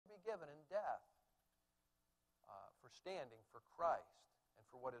forgiven in death for standing for Christ and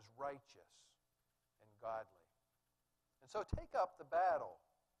for what is righteous and godly. And so take up the battle.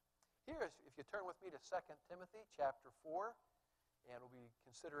 Here, if you turn with me to 2 Timothy chapter 4, and we'll be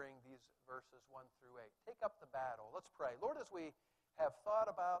considering these verses 1 through 8. Take up the battle. Let's pray. Lord, as we have thought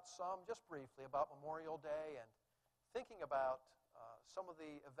about just briefly, about Memorial Day and thinking about some of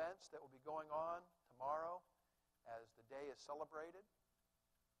the events that will be going on tomorrow as the day is celebrated,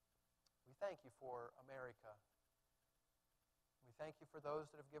 we thank you for America. We thank you for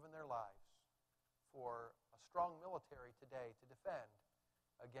those that have given their lives, for a strong military today to defend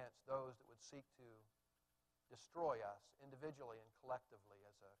against those that would seek to destroy us individually and collectively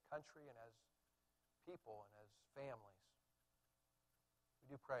as a country and as people and as families.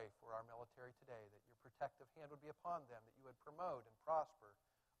 We do pray for our military today that your protective hand would be upon them, that you would promote and prosper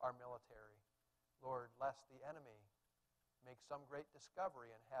our military. Lord, lest the enemy make some great discovery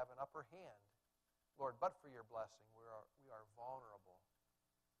and have an upper hand. Lord, but for your blessing, we are vulnerable.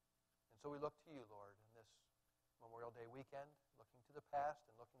 And so we look to you, Lord, in this Memorial Day weekend, looking to the past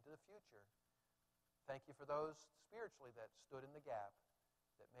and looking to the future. Thank you for those spiritually that stood in the gap,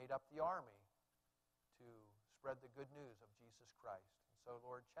 that made up the army to spread the good news of Jesus Christ. And so,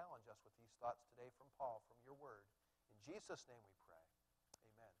 Lord, challenge us with these thoughts today from Paul, from your word. In Jesus' name we pray.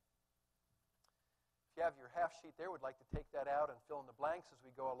 Amen. If you have your half sheet there, would like to take that out and fill in the blanks as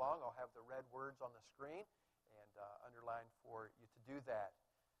we go along. I'll have the red words on the screen and underline for you to do that.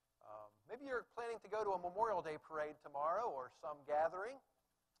 Maybe you're planning to go to a Memorial Day parade tomorrow or some gathering.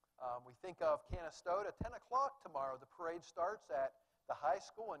 We think of Canastota, 10 o'clock tomorrow. The parade starts at the high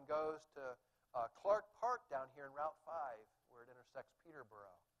school and goes to Clark Park down here in Route 5, where it intersects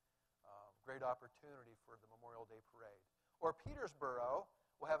Peterborough. Great opportunity for the Memorial Day parade. Or Petersboro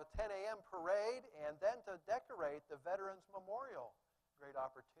will have a 10 a.m. parade and then to decorate the Veterans Memorial. Great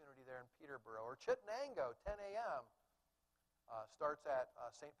opportunity there in Peterborough. Or Chittenango, 10 a.m. Starts at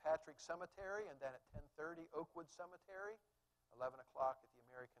St. Patrick's Cemetery and then at 10:30 Oakwood Cemetery. 11 o'clock at the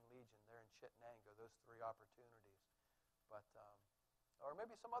American Legion there in Chittenango, those three opportunities. But, or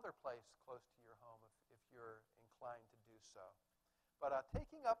maybe some other place close to your home if you're inclined to do so. But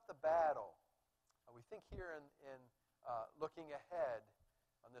taking up the battle, we think here in looking ahead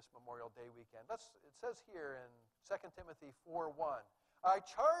on this Memorial Day weekend. It says here in 2 Timothy 4:1, I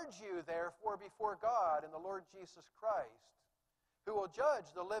charge you therefore before God and the Lord Jesus Christ, who will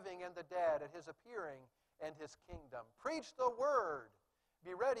judge the living and the dead at his appearing and his kingdom. Preach the word.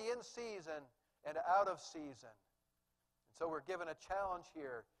 Be ready in season and out of season. And so we're given a challenge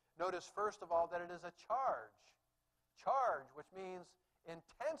here. Notice first of all that it is a charge. Charge, which means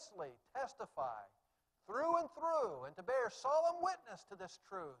intensely testify through and through and to bear solemn witness to this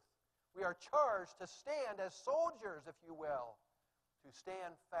truth. We are charged to stand as soldiers, if you will, to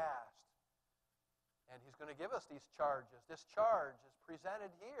stand fast. And he's going to give us these charges. This charge is presented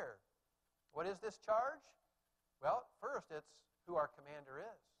here. What is this charge? Well, first it's who our commander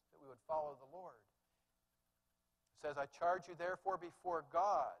is, that we would follow the Lord. It says, I charge you therefore before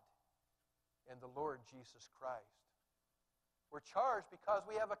God and the Lord Jesus Christ. We're charged because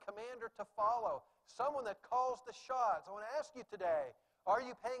we have a commander to follow, someone that calls the shots. I want to ask you today, are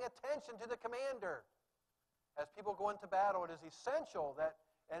you paying attention to the commander? As people go into battle, it is essential that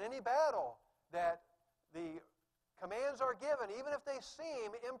in any battle that the commands are given, even if they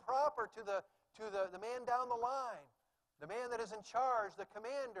seem improper to the man down the line. The man that is in charge, the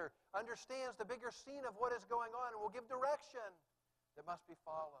commander, understands the bigger scene of what is going on and will give direction that must be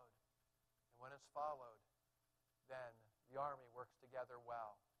followed. And when it's followed, then the army works together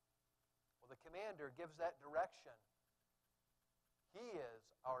well. Well, the commander gives that direction. He is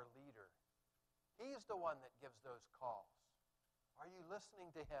our leader. He's the one that gives those calls. Are you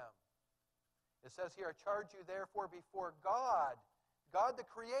listening to him? It says here, I charge you therefore before God, God the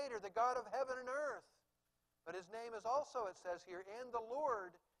Creator, the God of heaven and earth. But his name is also, it says here, and the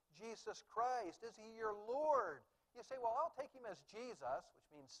Lord Jesus Christ. Is he your Lord? You say, well, I'll take him as Jesus, which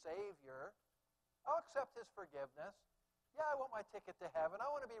means Savior. I'll accept his forgiveness. Yeah, I want my ticket to heaven. I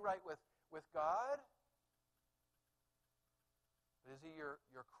want to be right with God. But is he your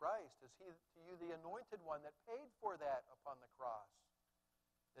Christ? Is he to you the anointed one that paid for that upon the cross?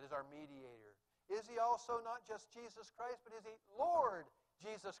 That is our mediator. Is he also not just Jesus Christ, but is he Lord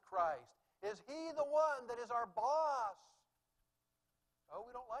Jesus Christ? Is he the one that is our boss? Oh,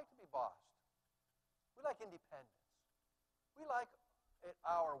 we don't like to be bossed. We like independence. We like it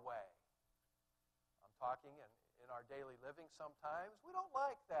our way. I'm talking in our daily living sometimes. We don't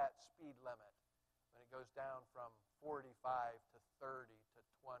like that speed limit when it goes down from 45 to 30 to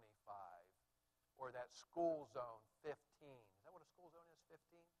 25. Or that school zone, 15. Is that what a school zone is,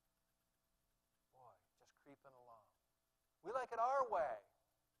 15? We like it our way.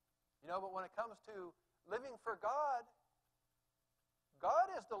 But when it comes to living for God, God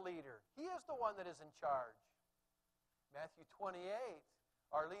is the leader. He is the one that is in charge. Matthew 28,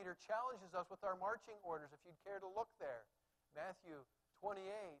 our leader challenges us with our marching orders, if you'd care to look there. Matthew 28,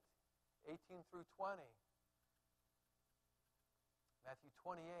 18 through 20. Matthew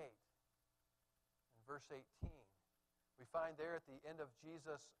 28, and verse 18. We find there at the end of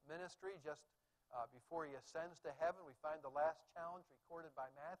Jesus' ministry, just before he ascends to heaven, we find the last challenge recorded by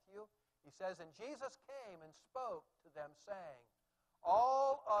Matthew. He says, "And Jesus came and spoke to them, saying,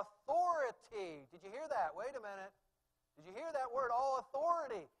 all authority." Did you hear that? Wait a minute. Did you hear that word, all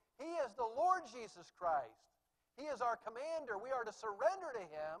authority? He is the Lord Jesus Christ. He is our commander. We are to surrender to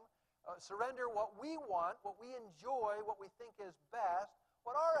him, surrender what we want, what we enjoy, what we think is best,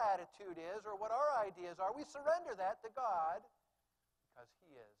 what our attitude is or what our ideas are. We surrender that to God because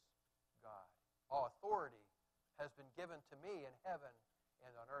he is God. All authority has been given to me in heaven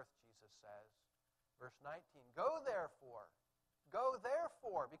and on earth, Jesus says. Verse 19, go therefore,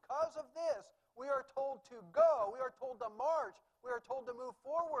 because of this, we are told to go, we are told to march, we are told to move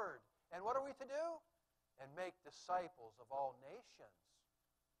forward. And what are we to do? And make disciples of all nations,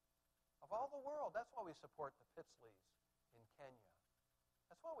 of all the world. That's why we support the Pitsleys in Kenya.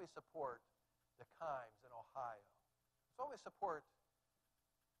 That's why we support the Kimes in Ohio. That's why we support,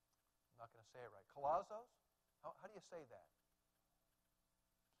 I'm not going to say it right, Colazos? How do you say that?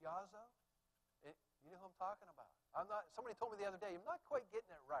 Chiazzo? You know who I'm talking about. Somebody told me the other day, I'm not quite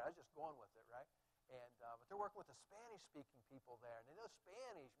getting it right. I was just going with it, right? But they're working with the Spanish-speaking people there, and they know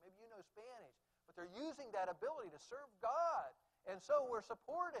Spanish. Maybe you know Spanish. But they're using that ability to serve God. And so we're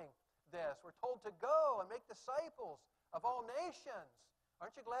supporting this. We're told to go and make disciples of all nations.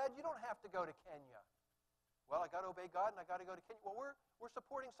 Aren't you glad you don't have to go to Kenya? Well, I got to obey God, and I got to go to Kenya. Well, we're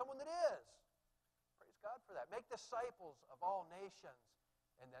supporting someone that is. Praise God for that. Make disciples of all nations.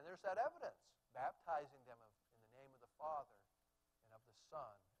 And then there's that evidence, baptizing them in the name of the Father and of the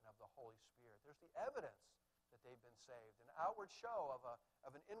Son and of the Holy Spirit. There's the evidence that they've been saved, an outward show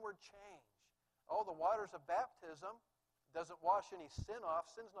of an inward change. Oh, the waters of baptism doesn't wash any sin off.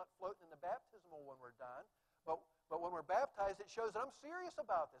 Sin's not floating in the baptismal when we're done. But when we're baptized, it shows that I'm serious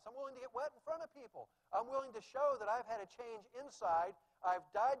about this. I'm willing to get wet in front of people. I'm willing to show that I've had a change inside. I've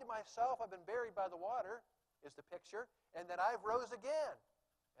died to myself. I've been buried by the water, is the picture. And then I've rose again.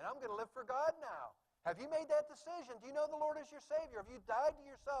 And I'm going to live for God now. Have you made that decision? Do you know the Lord is your Savior? Have you died to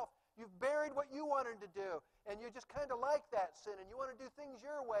yourself? You've buried what you wanted to do. And you just kind of like that sin. And you want to do things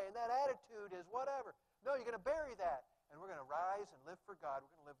your way. And that attitude is whatever. No, you're going to bury that. And we're going to rise and live for God.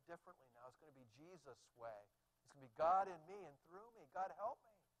 We're going to live differently now. It's going to be Jesus' way. It's going to be God in me and through me. God help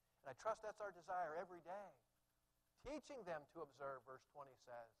me. And I trust that's our desire every day. Teaching them to observe, verse 20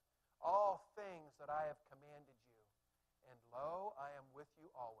 says, all things that I have commanded you. And lo, I am with you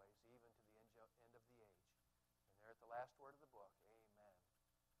always, even to the end of the age. And there at the last word of the book, amen.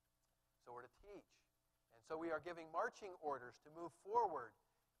 So we're to teach. And so we are giving marching orders to move forward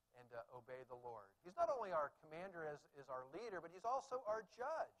and to obey the Lord. He's not only our commander as our leader, but he's also our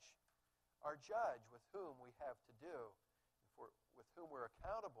judge with whom we have to do, with whom we're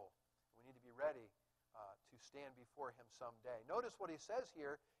accountable. We need to be ready to stand before him someday. Notice what he says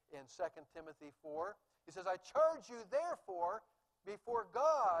here in 2 Timothy 4. He says, I charge you therefore before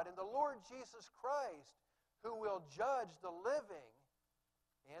God and the Lord Jesus Christ, who will judge the living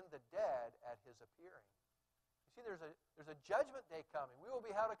and the dead at his appearing. You see, there's a judgment day coming. We will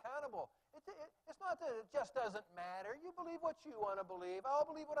be held accountable. It's not that it just doesn't matter. You believe what you want to believe. I'll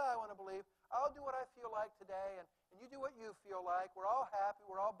believe what I want to believe. I'll do what I feel like today, and you do what you feel like. We're all happy.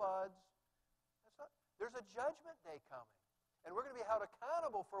 We're all buds. There's a judgment day coming. And we're going to be held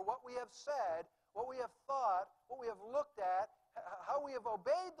accountable for what we have said, what we have thought, what we have looked at, how we have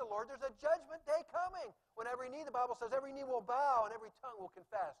obeyed the Lord. There's a judgment day coming when every knee, the Bible says, every knee will bow and every tongue will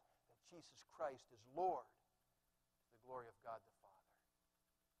confess that Jesus Christ is Lord, to the glory of God the Father.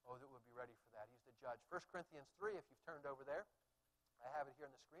 Oh, that we'll be ready for that. He's the judge. 1 Corinthians 3, if you've turned over there. I have it here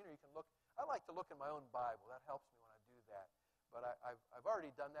on the screen, or you can look. I like to look in my own Bible. That helps me when I do that. But I've already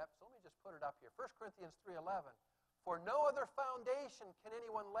done that, so let me just put it up here. 1 Corinthians 3:11. For no other foundation can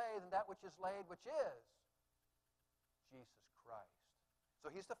anyone lay than that which is laid, which is Jesus Christ. So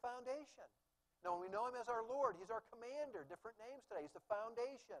he's the foundation. Now, when we know him as our Lord, he's our commander. Different names today. He's the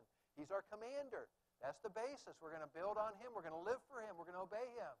foundation. He's our commander. That's the basis. We're going to build on him. We're going to live for him. We're going to obey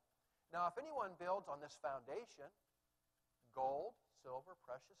him. Now, if anyone builds on this foundation, gold, silver,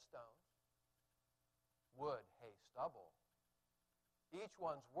 precious stones, wood, hay, stubble, each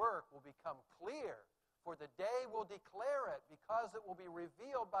one's work will become clear, For the day will declare it, because it will be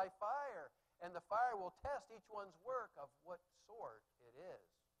revealed by fire, and the fire will test each one's work of what sort it is.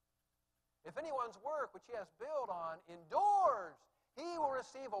 If anyone's work which he has built on endures, he will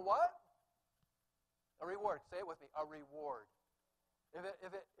receive a what? A reward. Say it with me, a reward.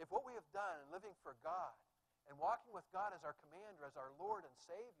 If what we have done in living for God and walking with God as our commander, as our Lord and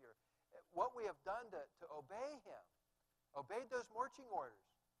Savior, what we have done to obey Him, obeyed those marching orders,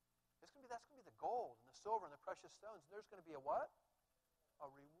 that's going to be the gold and the silver and the precious stones. And there's going to be a what? A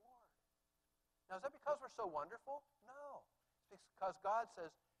reward. Now, is that because we're so wonderful? No. It's because God says,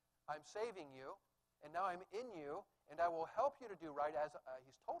 I'm saving you, and now I'm in you, and I will help you to do right as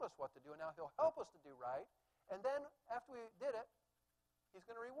He's told us what to do, and now He'll help us to do right. And then, after we did it, He's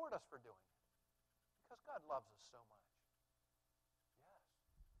going to reward us for doing it. Because God loves us so much. Yes.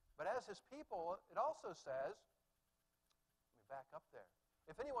 But as His people, it also says, let me back up there.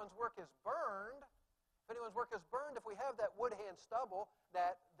 If anyone's work is burned, if we have that wood hand stubble,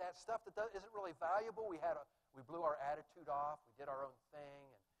 that stuff that isn't really valuable, we blew our attitude off, we did our own thing,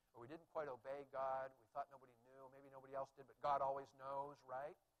 or we didn't quite obey God, we thought nobody knew, maybe nobody else did, but God always knows,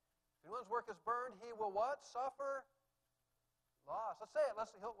 right? If anyone's work is burned, he will what? Suffer loss. Let's say it.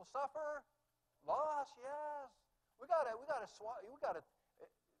 He'll suffer loss. Yes. We gotta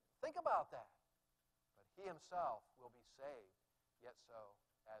think about that. But he himself will be saved, yet so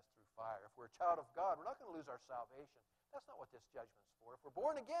as through fire. If we're a child of God, we're not going to lose our salvation. That's not what this judgment's for. If we're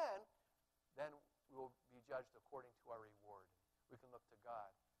born again, then we will be judged according to our reward. We can look to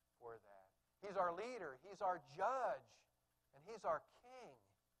God for that. He's our leader. He's our judge. And He's our king.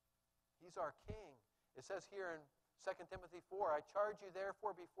 He's our king. It says here in 2 Timothy 4, I charge you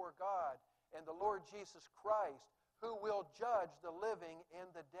therefore before God and the Lord Jesus Christ, who will judge the living and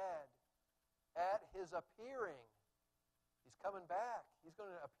the dead at His appearing. He's coming back. He's going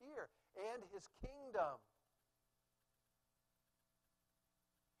to appear. And His kingdom.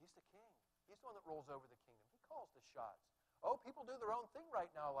 He's the king. He's the one that rolls over the kingdom. He calls the shots. Oh, people do their own thing right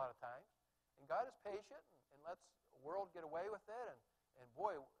now a lot of times. And God is patient and lets the world get away with it. And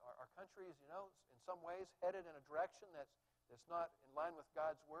boy, our country is, in some ways headed in a direction that's not in line with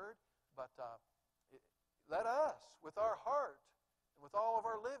God's Word. But let us, with our heart and with all of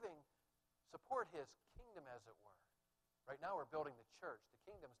our living, support His kingdom, as it were. Right now we're building the church. The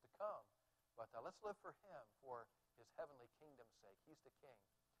kingdom's to come. But let's live for Him, for His heavenly kingdom's sake. He's the king.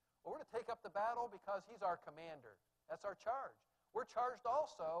 Well, we're going to take up the battle because He's our commander. That's our charge. We're charged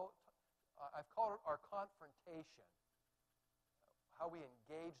also, I've called it our confrontation, how we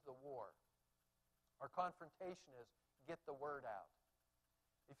engage the war. Our confrontation is get the word out.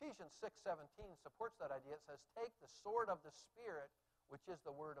 Ephesians 6:17 supports that idea. It says, take the sword of the Spirit, which is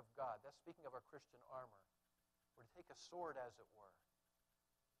the word of God. That's speaking of our Christian armor. We're to take a sword, as it were.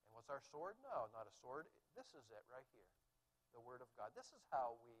 And what's our sword? No, not a sword. This is it right here, the word of God. This is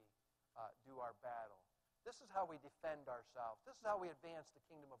how we do our battle. This is how we defend ourselves. This is how we advance the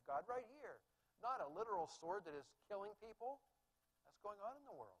kingdom of God right here. Not a literal sword that is killing people. That's going on in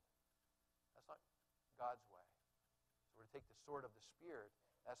the world. That's not God's way. So we're to take the sword of the Spirit.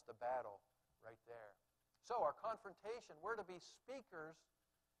 That's the battle right there. So our confrontation, we're to be speakers,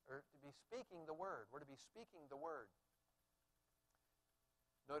 or to be speaking the word. We're to be speaking the word.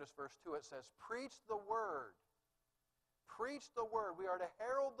 Notice verse 2, it says, preach the word. Preach the word. We are to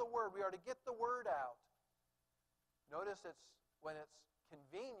herald the word. We are to get the word out. Notice it's when it's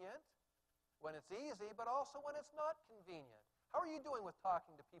convenient, when it's easy, but also when it's not convenient. How are you doing with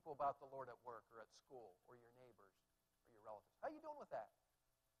talking to people about the Lord at work or at school or your neighbors or your relatives? How are you doing with that?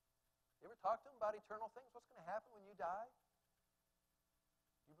 You ever talk to them about eternal things? What's going to happen when you die?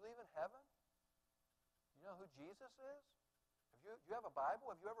 Do you believe in heaven? Do you know who Jesus is? Do you have a Bible?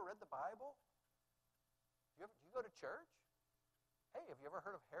 Have you ever read the Bible? Do you go to church? Hey, have you ever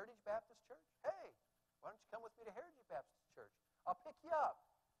heard of Heritage Baptist Church? Hey, why don't you come with me to Heritage Baptist Church? I'll pick you up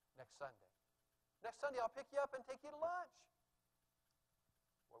next Sunday. Next Sunday, I'll pick you up and take you to lunch.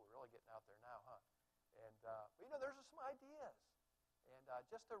 Boy, we're really getting out there now, huh? And but there's some ideas. And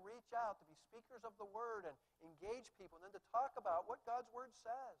just to reach out, to be speakers of the Word and engage people, and then to talk about what God's Word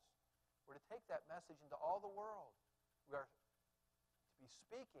says. We're to take that message into all the world. We are to be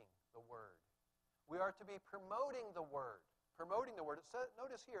speaking the Word. We are to be promoting the Word. Promoting the Word.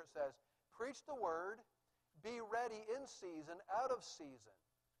 Notice here it says, preach the Word, be ready in season, out of season.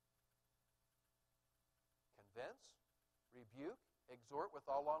 Convince, rebuke, exhort with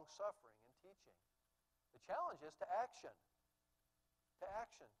all long-suffering and teaching. The challenge is to action. To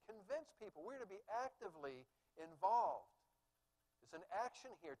action. Convince people. We're to be actively involved. It's an action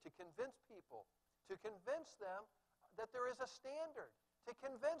here to convince people. To convince them that there is a standard. to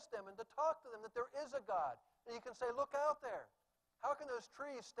convince them and to talk to them that there is a God. And you can say, look out there. How can those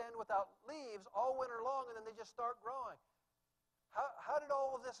trees stand without leaves all winter long and then they just start growing? How did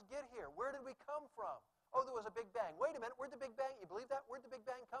all of this get here? Where did we come from? Oh, there was a Big Bang. Wait a minute, where'd the Big Bang, you believe that? Where'd the Big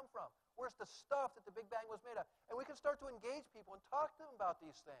Bang come from? Where's the stuff that the Big Bang was made of? And we can start to engage people and talk to them about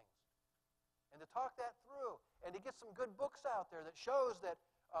these things. And to talk that through. And to get some good books out there that shows that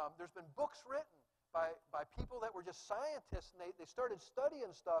there's been books written by people that were just scientists, and they started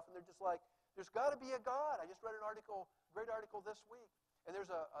studying stuff, and they're just like, there's got to be a God. I just read an article, great article this week. And there's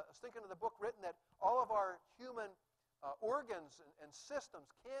I was thinking of the book written that all of our human organs and systems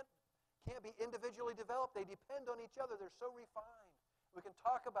can't be individually developed. They depend on each other. They're so refined. We can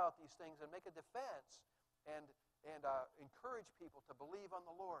talk about these things and make a defense and encourage people to believe on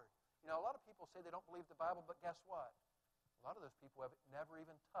the Lord. You know, a lot of people say they don't believe the Bible, but guess what? A lot of those people have never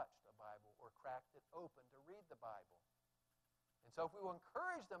even touched a Bible or cracked it open to read the Bible. And so if we will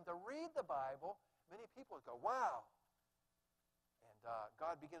encourage them to read the Bible, many people would go, wow. And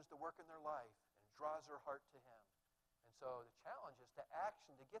God begins to work in their life and draws their heart to Him. And so the challenge is to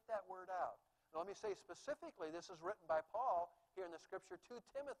action, to get that word out. Now let me say specifically, this is written by Paul here in the Scripture to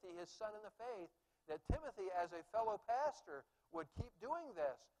Timothy, his son in the faith, that Timothy, as a fellow pastor, would keep doing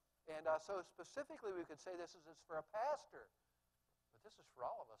this. And so specifically we could say this is for a pastor. But this is for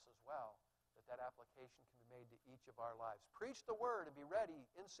all of us as well, that application can be made to each of our lives. Preach the word and be ready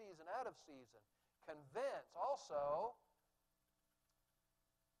in season, out of season. Convince. Also,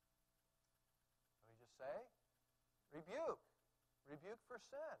 let me just say, rebuke. Rebuke for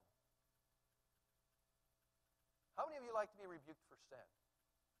sin. How many of you like to be rebuked for sin?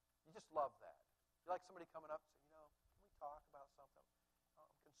 You just love that. You like somebody coming up and saying, can we talk about something? I'm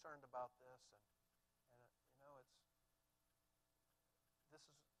concerned about this, and this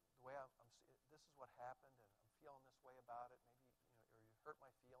is the way this is what happened, and I'm feeling this way about it. Maybe or you hurt my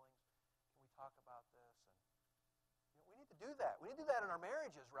feelings. Can we talk about this? And we need to do that. We need to do that in our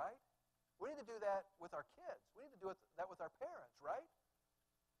marriages, right? We need to do that with our kids. We need to do that with our parents, right?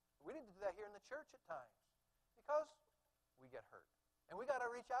 We need to do that here in the church at times because we get hurt. And we got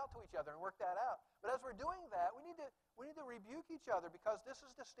to reach out to each other and work that out. But as we're doing that, we need to rebuke each other because this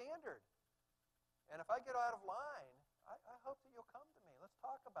is the standard. And if I get out of line, I hope that you'll come to me. Let's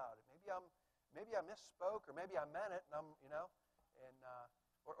talk about it. Maybe I misspoke, or maybe I meant it, and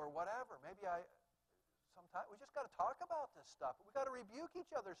or whatever. Sometimes we just got to talk about this stuff. But we got to rebuke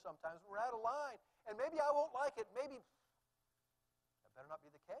each other sometimes when we're out of line. And maybe I won't like it. Maybe that better not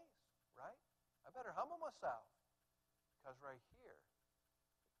be the case, right? I better humble myself because right here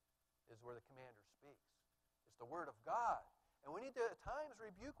is where the commander speaks. It's the Word of God. And we need to, at times,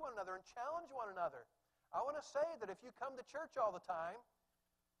 rebuke one another and challenge one another. I want to say that if you come to church all the time,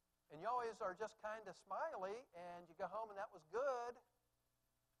 and you always are just kind of smiley, and you go home and that was good,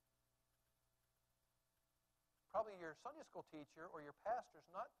 probably your Sunday school teacher or your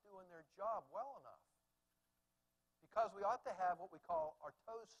pastor's not doing their job well enough. Because we ought to have what we call our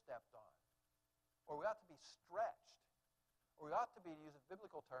toes stepped on. Or we ought to be stretched. Or we ought to be, to use a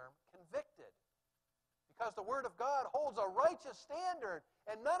biblical term, convicted. Because the Word of God holds a righteous standard,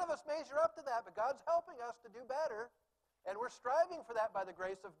 and none of us measure up to that, but God's helping us to do better, and we're striving for that by the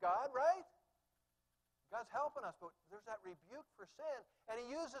grace of God, right? God's helping us, but there's that rebuke for sin, and He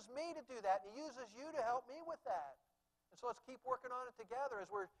uses me to do that, and He uses you to help me with that. And so let's keep working on it together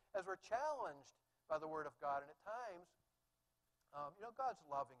as we're challenged by the Word of God. And at times, God's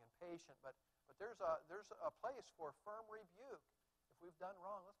loving and patient, but there's a place for firm rebuke. If we've done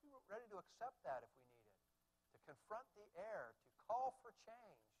wrong, let's be ready to accept that if we need it. To confront the error, to call for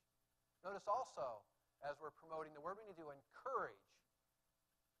change. Notice also, as we're promoting the Word, we need to encourage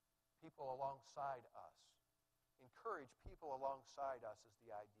people alongside us. Encourage people alongside us is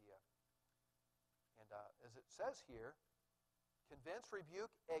the idea. And as it says here, convince,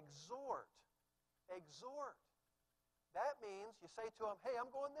 rebuke, exhort. Exhort. That means you say to them, hey, I'm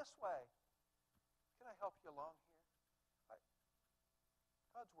going this way. Can I help you along here?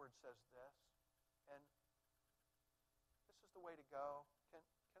 God's Word says this, and this is the way to go. Can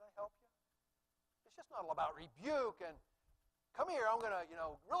I help you? It's just not all about rebuke and come here, I'm going to,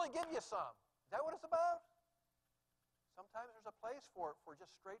 really give you some. Is that what it's about? Sometimes there's a place for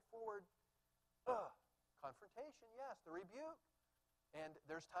just straightforward confrontation, yes, the rebuke. And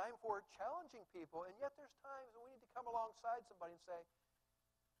there's time for challenging people, and yet there's times when we need to come alongside somebody and say,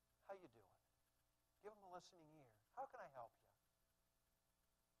 how you doing? Give them a listening ear. How can I help you?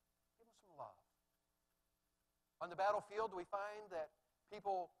 Give them some love. On the battlefield, we find that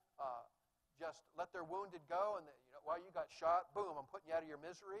people just let their wounded go, and while you got shot, boom, I'm putting you out of your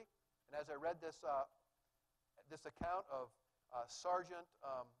misery. And as I read this account of Sergeant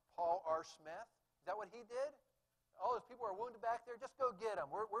Paul R. Smith. Is that what he did? All those people are wounded back there. Just go get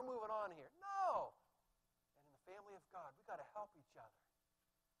them. We're moving on here. No. And in the family of God, we've got to help each other.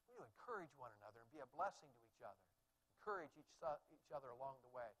 We need to encourage one another and be a blessing to each other. Encourage each other along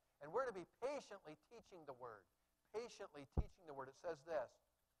the way. And we're to be patiently teaching the Word. Patiently teaching the Word. It says this,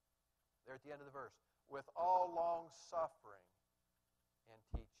 there at the end of the verse, with all long suffering and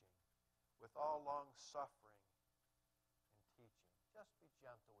teaching. With all long suffering and teaching. Just be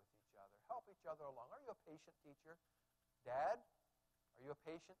gentle with each other. Help each other along. Are you a patient teacher? Dad, are you a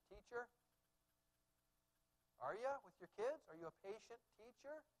patient teacher? Are you with your kids? Are you a patient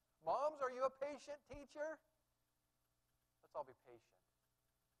teacher? Moms, are you a patient teacher? Let's all be patient as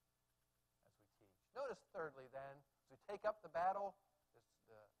we teach. Notice thirdly then, as we take up the battle,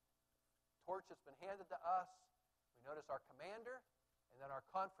 the torch has been handed to us. We notice our commander, and then our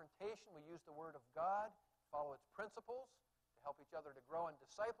confrontation. We use the Word of God, follow its principles to help each other to grow in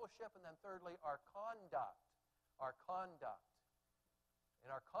discipleship. And then thirdly, our conduct. Our conduct. In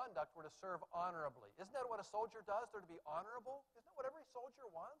our conduct, we're to serve honorably. Isn't that what a soldier does? They're to be honorable. Isn't that what every soldier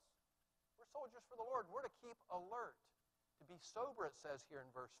wants? We're soldiers for the Lord. We're to keep alert. To be sober, it says here in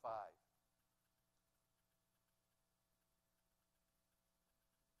verse 5.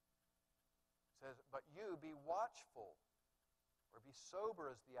 It says, but you be watchful, or be sober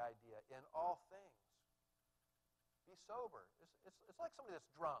is the idea, in all things. Be sober. It's like somebody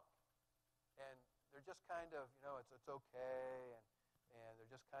that's drunk, and they're just kind of, it's okay, and they're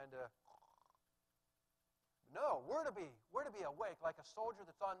just kind of... No, we're to be awake like a soldier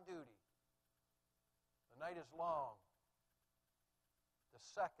that's on duty. The night is long. The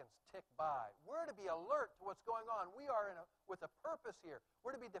seconds tick by. We're to be alert to what's going on. We are with a purpose here.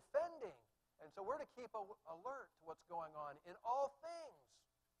 We're to be defending. And so we're to keep alert to what's going on in all things.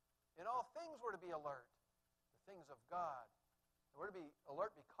 In all things we're to be alert. The things of God. And we're to be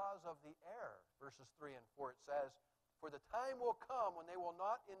alert because of the error. Verses 3 and 4 it says, for the time will come when they will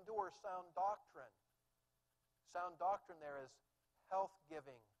not endure sound doctrine. Sound doctrine there is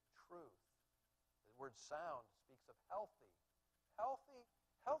health-giving truth. The word sound speaks of healthy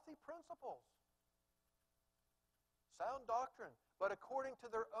principles. Sound doctrine, but according to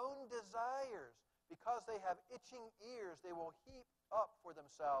their own desires, because they have itching ears, they will heap up for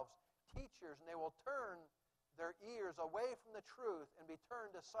themselves teachers, and they will turn their ears away from the truth and be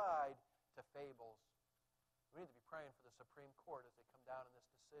turned aside to fables. We need to be praying for the Supreme Court as they come down in this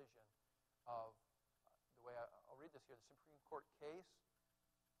decision of, the way I'll read this here, the Supreme Court case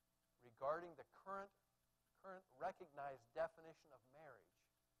regarding the current recognized definition of marriage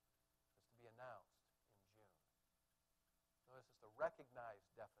is to be announced in June. Notice it's the recognized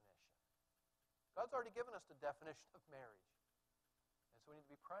definition. God's already given us the definition of marriage. And so we need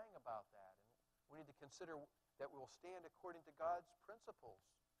to be praying about that. And we need to consider that we will stand according to God's principles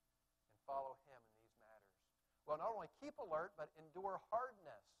and follow Him in these matters. Well, not only keep alert, but endure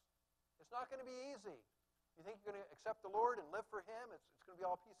hardness. It's not going to be easy. You think you're going to accept the Lord and live for Him? It's going to be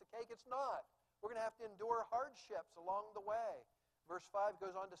all piece of cake? It's not. We're going to have to endure hardships along the way. Verse 5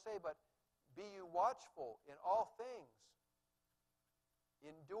 goes on to say, but be you watchful in all things.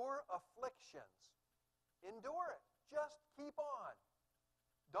 Endure afflictions. Endure it. Just keep on.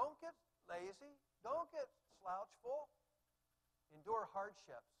 Don't get lazy. Don't get slouchful. Endure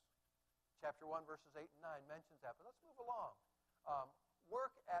hardships. Chapter 1, verses 8 and 9 mentions that. But let's move along.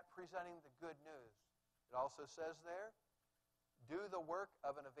 Work at presenting the good news. It also says there, do the work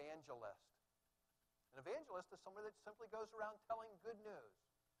of an evangelist. An evangelist is somebody that simply goes around telling good news.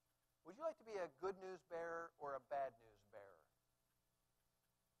 Would you like to be a good news bearer or a bad news bearer?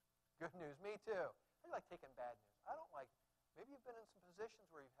 Good news. Me too. I like taking bad news. I don't like, maybe you've been in some positions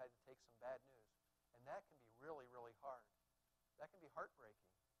where you've had to take some bad news, and that can be really, really hard. That can be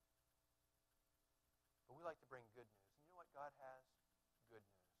heartbreaking. But we like to bring good news. And you know what God has? Good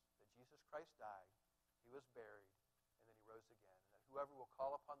news. That Jesus Christ died, He was buried, and then He rose again. And that whoever will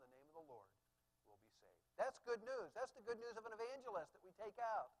call upon the name of the Lord will be saved. That's good news. That's the good news of an evangelist that we take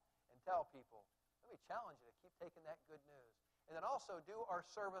out and tell people. Let me challenge you to keep taking that good news. And then also do our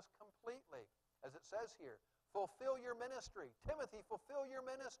service completely. As it says here, fulfill your ministry. Timothy, fulfill your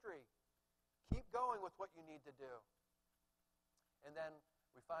ministry. Keep going with what you need to do. And then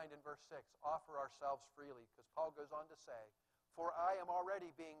we find in verse 6, offer ourselves freely, because Paul goes on to say, for I am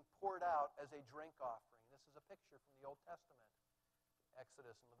already being poured out as a drink offering. This is a picture from the Old Testament,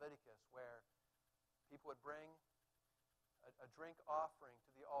 Exodus and Leviticus, where people would bring a drink offering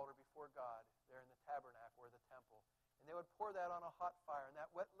to the altar before God there in the tabernacle or the temple. And they would pour that on a hot fire, and that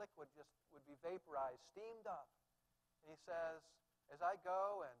wet liquid just would be vaporized, steamed up. And he says, as I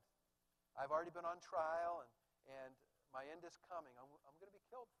go, and I've already been on trial, and my end is coming. I'm going to be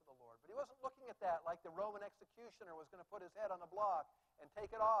killed for the Lord. But he wasn't looking at that like the Roman executioner was going to put his head on a block and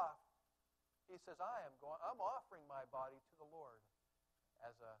take it off. He says, I'm offering my body to the Lord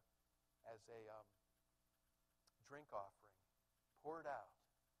as a drink offering, poured out.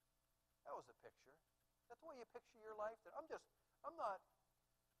 That was the picture. That's the way you picture your life. That I'm not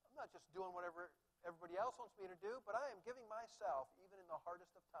just doing whatever everybody else wants me to do, but I am giving myself, even in the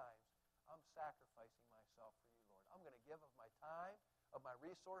hardest of times. I'm sacrificing myself for you, Lord. I'm going to give of my time, of my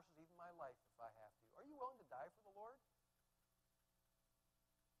resources, even my life if I have to. Are you willing to die for the Lord?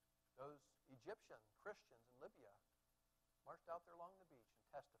 Those Egyptian Christians in Libya marched out there along the beach and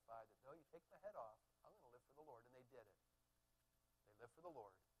testified that though you take my head off, I'm going to live for the Lord. And they did it. They lived for the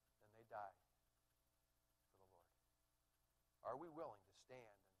Lord, and they died for the Lord. Are we willing to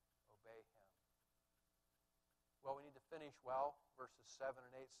stand and obey him? Well, we need to finish well. Verses 7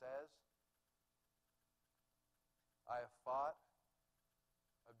 and 8 says, I have fought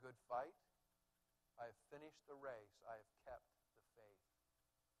a good fight. I have finished the race. I have kept the faith.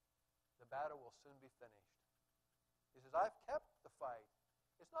 The battle will soon be finished. He says, I've kept the fight.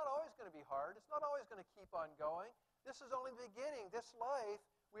 It's not always going to be hard. It's not always going to keep on going. This is only the beginning. This life,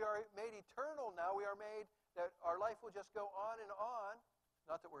 we are made eternal now. We are made that our life will just go on and on.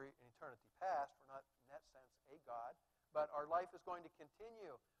 Not that we're in eternity past. We're not, in that sense, a God. But our life is going to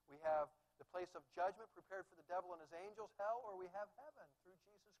continue. We have the place of judgment prepared for the devil and his angels, hell, or we have heaven through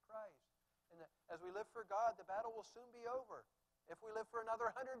Jesus Christ. And as we live for God, the battle will soon be over. If we live for another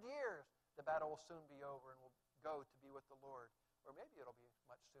 100 years, the battle will soon be over and we'll go to be with the Lord. Or maybe it'll be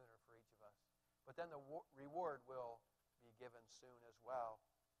much sooner for each of us. But then the reward will be given soon as well.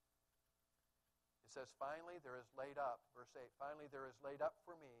 It says, finally there is laid up, verse 8, finally there is laid up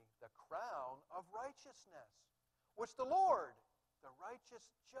for me the crown of righteousness, which the Lord, the righteous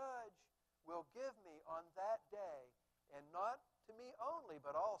judge, will give me on that day, and not to me only,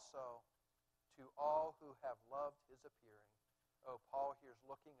 but also to all who have loved his appearing. Oh, Paul here is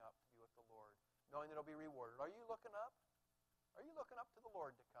looking up to be with the Lord, knowing that he'll be rewarded. Are you looking up? Are you looking up to the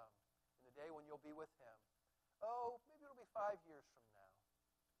Lord to come in the day when you'll be with him? Oh, maybe it'll be 5 years from now.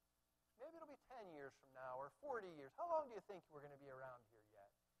 Maybe it'll be 10 years from now or 40 years. How long do you think we're going to be around here yet?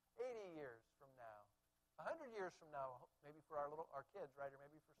 80 years from now. 100 years from now, maybe for our kids, right? Or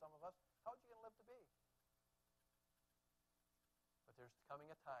maybe for some of us. How are you going to live to be? But there's coming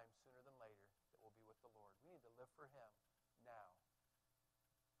a time sooner than later that we'll be with the Lord. We need to live for him now.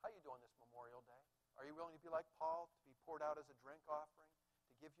 How are you doing this Memorial Day? Are you willing to be like Paul, to be poured out as a drink offering,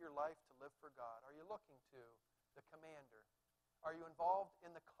 to give your life to live for God? Are you looking to the commander? Are you involved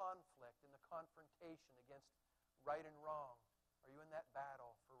in the conflict, in the confrontation against right and wrong? Are you in that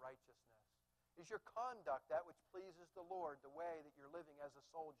battle for righteousness? Is your conduct that which pleases the Lord, the way that you're living as a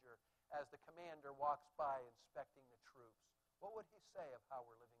soldier, as the commander walks by inspecting the troops? What would he say of how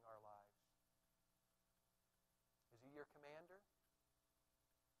we're living our lives? Is he your commander?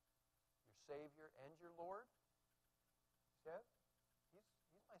 Your Savior and your Lord? Yeah, he's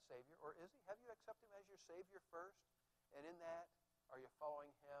my Savior. Or is he? Have you accepted him as your Savior first? And in that, are you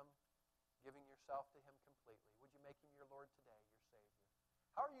following him, giving yourself to him completely? Would you make him your Lord today, your Savior?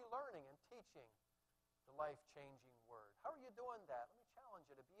 How are you learning and teaching the life-changing Word? How are you doing that? Let me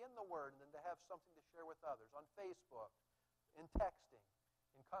challenge you to be in the Word and then to have something to share with others on Facebook, in texting,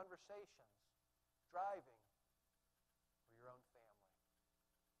 in conversations, driving, or your own family.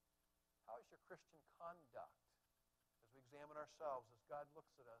 How is your Christian conduct as we examine ourselves, as God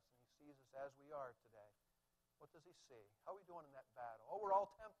looks at us and he sees us as we are today? What does he see? How are we doing in that battle? Oh, we're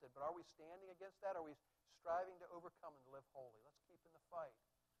all tempted, but are we standing against that? Are we striving to overcome and to live holy? Let's keep in the fight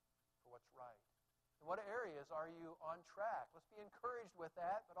for what's right. In what areas are you on track? Let's be encouraged with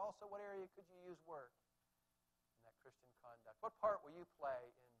that, but also what area could you use work in that Christian conduct? What part will you play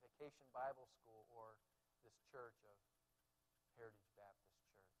in Vacation Bible School or this church of Heritage Baptist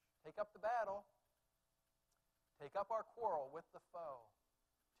Church? Take up the battle. Take up our quarrel with the foe.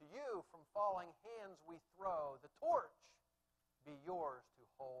 To you from falling hands we throw. The torch be yours to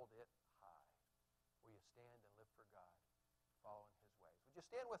hold it high. Will you stand and live for God, following his ways? Would you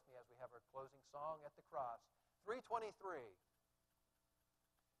stand with me as we have our closing song at the cross? 323.